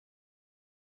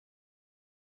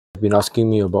have been asking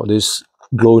me about this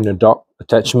glow-in-the-dark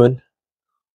attachment.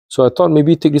 So I thought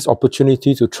maybe take this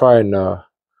opportunity to try and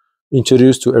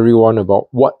introduce to everyone about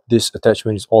what this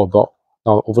attachment is all about.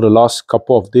 Now, over the last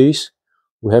couple of days,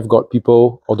 we have got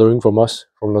people ordering from us,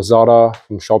 from Lazada,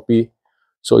 from Shopee.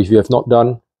 So if you have not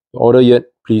done the order yet,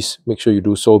 please make sure you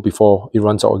do so before it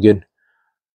runs out again.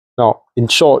 Now, in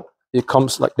short, it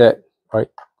comes like that, right?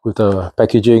 With the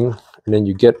packaging, and then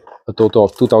you get a total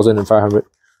of 2,500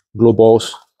 glow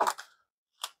balls.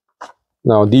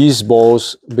 Now, these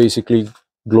balls basically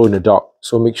glow in the dark.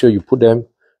 So make sure you put them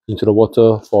into the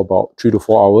water for about 3 to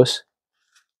 4 hours.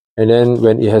 And then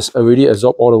when it has already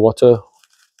absorbed all the water,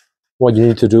 what you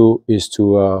need to do is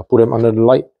to put them under the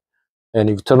light. And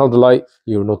if you turn off the light,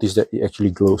 you'll notice that it actually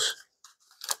glows.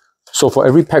 So for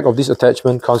every pack of this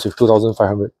attachment comes with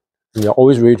 2,500. And you're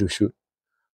always ready to shoot.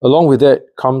 Along with that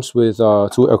comes with 2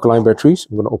 alkaline batteries.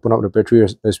 I'm going to open up the battery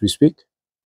as we speak.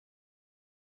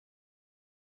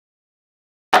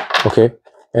 Okay,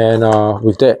 and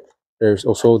with that, there's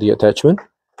also the attachment.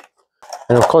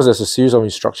 And of course, there's a series of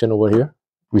instructions over here,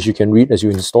 which you can read as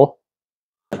you install.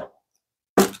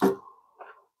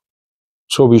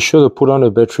 So be sure to put on the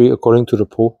battery according to the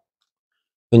pole.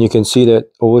 And you can see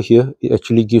that over here, it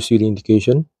actually gives you the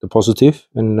indication, the positive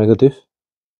and the negative.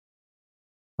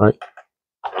 All right,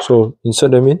 so insert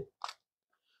them in.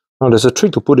 Now there's a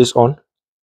trick to put this on.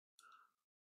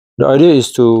 The idea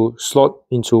is to slot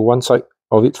into one side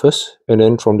of it first, and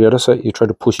then from the other side you try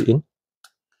to push it in,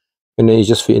 and then it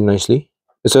just fit in nicely.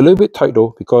 It's a little bit tight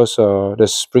though, because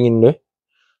there's spring in there.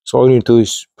 So all you need to do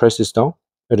is press this down.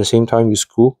 At the same time you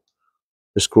screw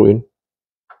the screw in.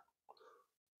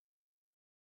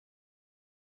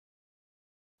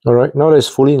 Alright, now that it's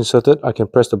fully inserted, I can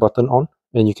press the button on,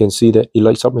 and you can see that it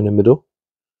lights up in the middle,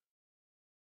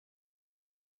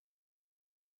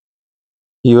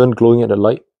 even glowing at the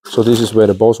light. So this is where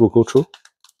the balls will go through,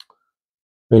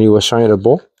 and it will shine at the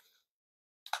ball,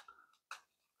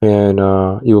 and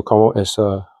it will come out as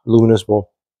a luminous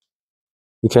ball.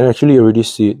 You can actually already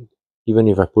see it, even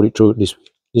if I put it through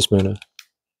this manner.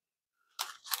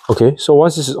 Okay, so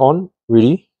once this is on,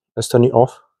 ready, let's turn it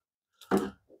off.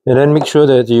 And then make sure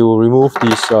that you remove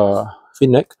this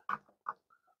fin neck.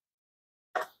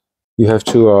 You have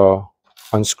to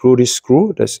unscrew this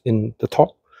screw that's in the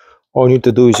top. All you need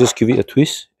to do is just give it a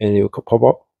twist and it will pop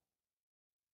out.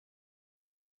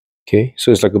 Okay,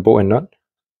 so it's like a bolt and nut.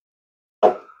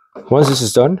 Once this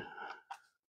is done,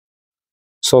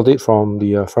 solder it from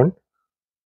the front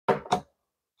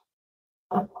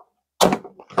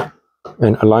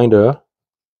and align the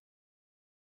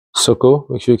circle.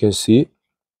 Make sure you can see it.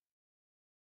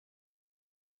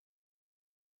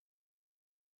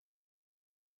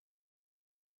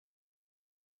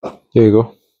 There you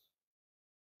go.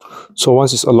 So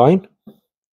once it's aligned,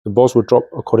 the balls will drop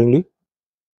accordingly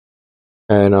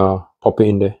and pop it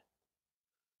in there.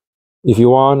 If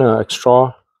you want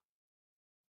extra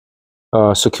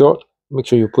secured, make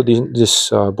sure you put this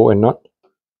bolt and nut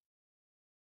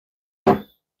to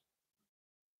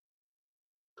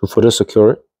further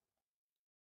secure it.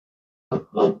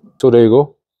 So there you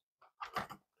go.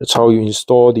 That's how you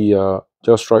install the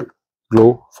GelStrike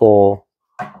glow for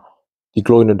the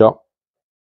glow-in-the-dark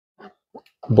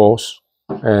balls.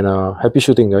 And happy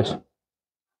shooting, guys.